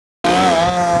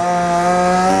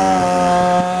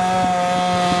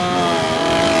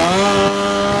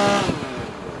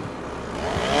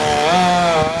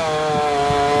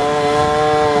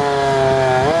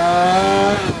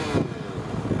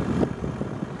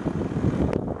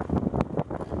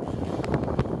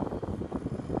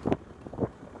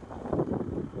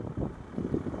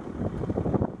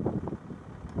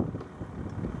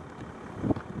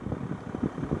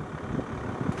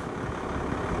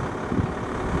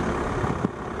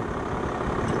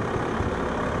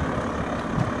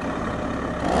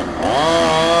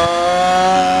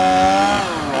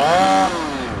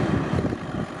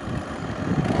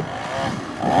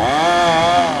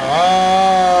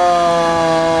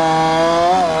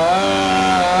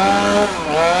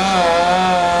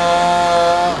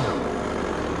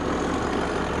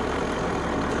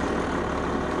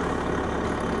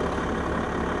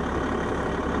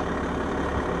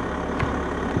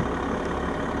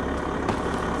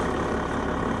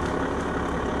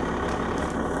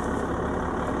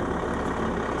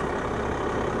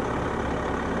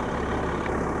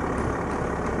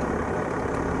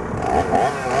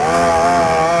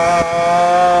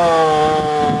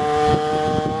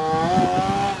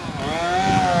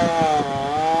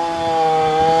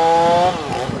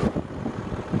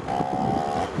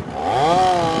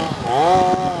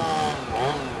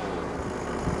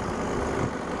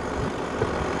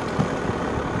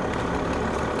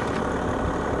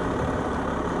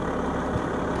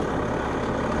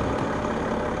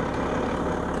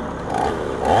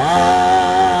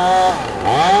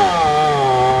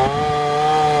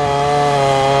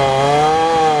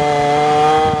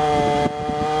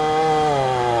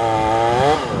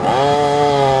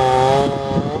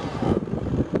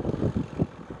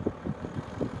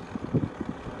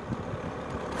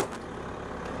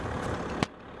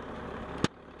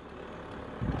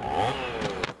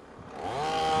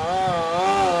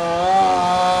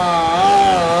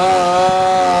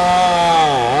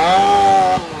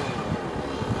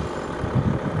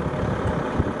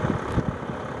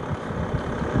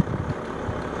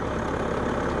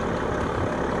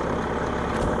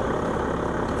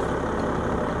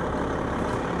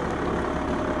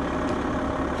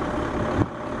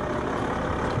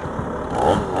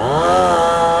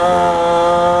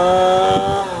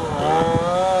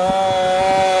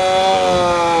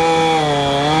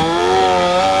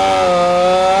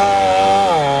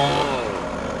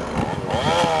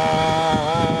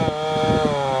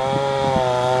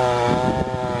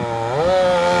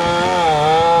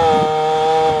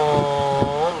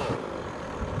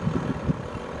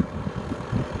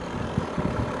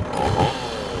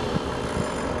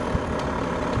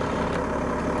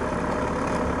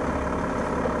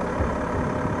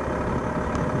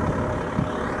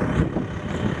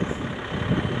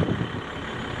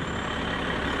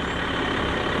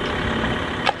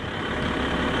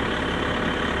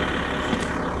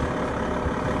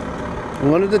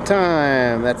One at a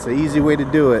time. That's the easy way to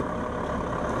do it.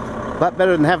 A lot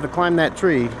better than having to climb that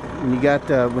tree. When you got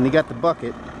the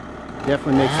bucket,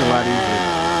 definitely makes it a lot easier.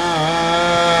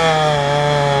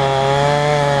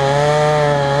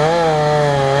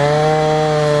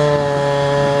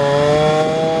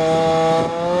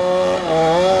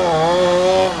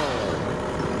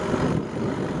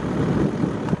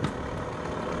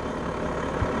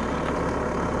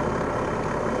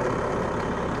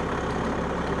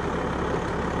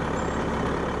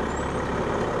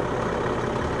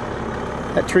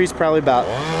 That tree's probably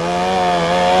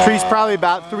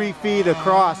about 3 feet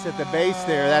across at the base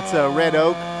there. That's a red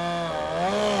oak,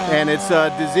 and it's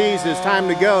diseased. It's time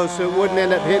to go, so it wouldn't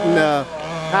end up hitting the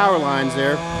power lines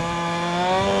there.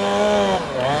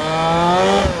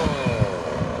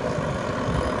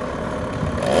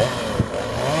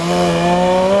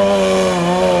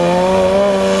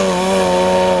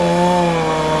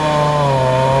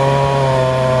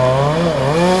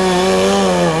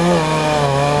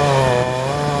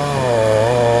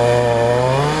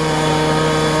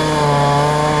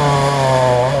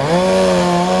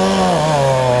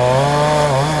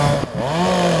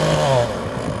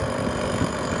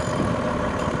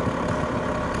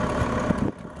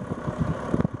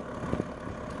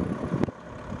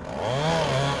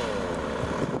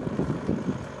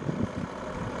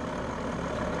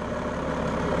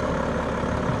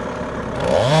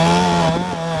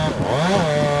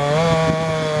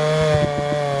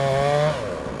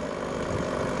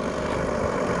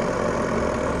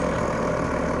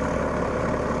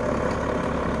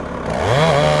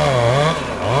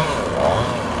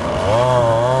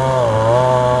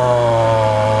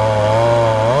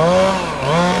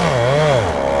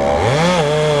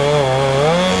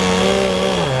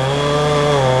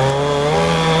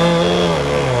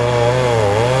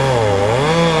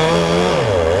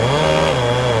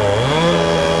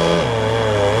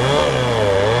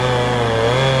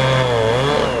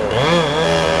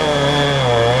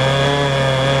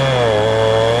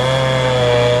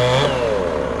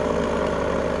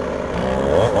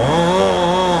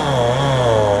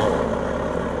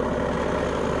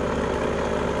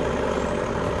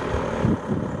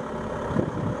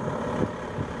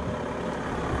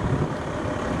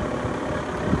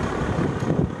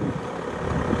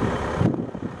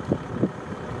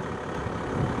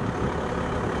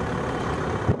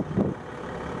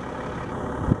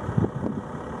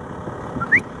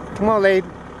 Come on, lady.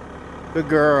 Good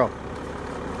girl.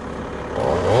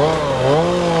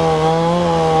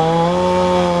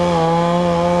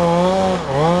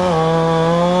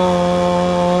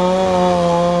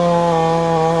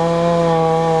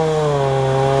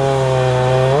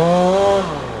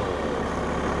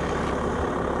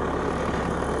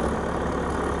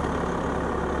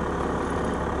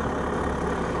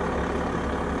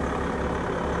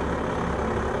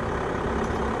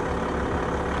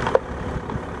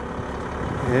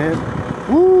 And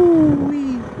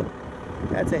woo-wee,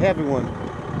 that's a heavy one.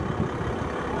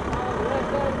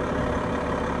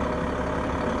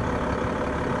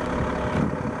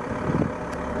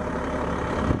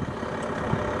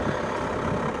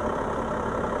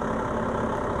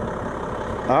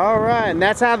 All right, and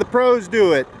that's how the pros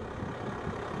do it.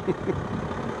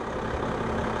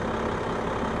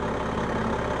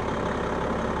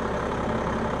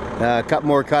 A couple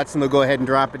more cuts and they'll go ahead and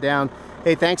drop it down.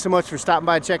 Hey, thanks so much for stopping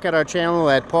by. Check out our channel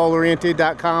at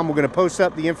pauloriente.com. We're going to post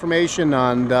up the information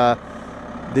on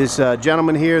this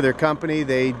gentleman here, their company.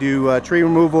 They do tree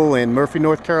removal in Murphy,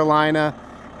 North Carolina,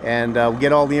 and we'll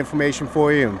get all the information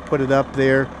for you and put it up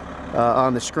there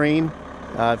on the screen.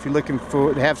 If you're looking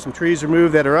to have some trees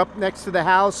removed that are up next to the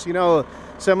house, you know,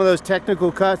 some of those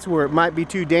technical cuts where it might be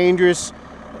too dangerous,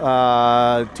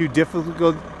 too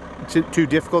difficult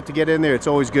to get in there, it's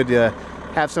always good to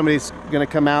have somebody that's going to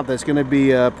come out that's going to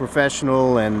be a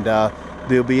professional, and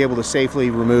they'll be able to safely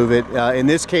remove it. In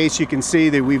this case, you can see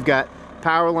that we've got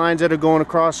power lines that are going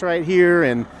across right here,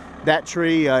 and that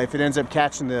tree, if it ends up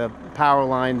catching the power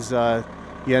lines,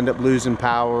 you end up losing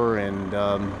power, and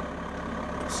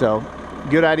so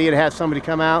good idea to have somebody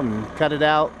come out and cut it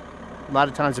out. A lot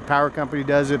of times the power company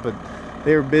does it, but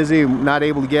they were busy, not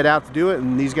able to get out to do it,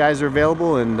 and these guys are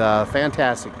available, and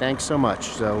fantastic. Thanks so much.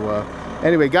 So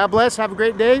anyway, God bless. Have a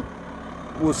great day.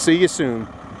 We'll see you soon.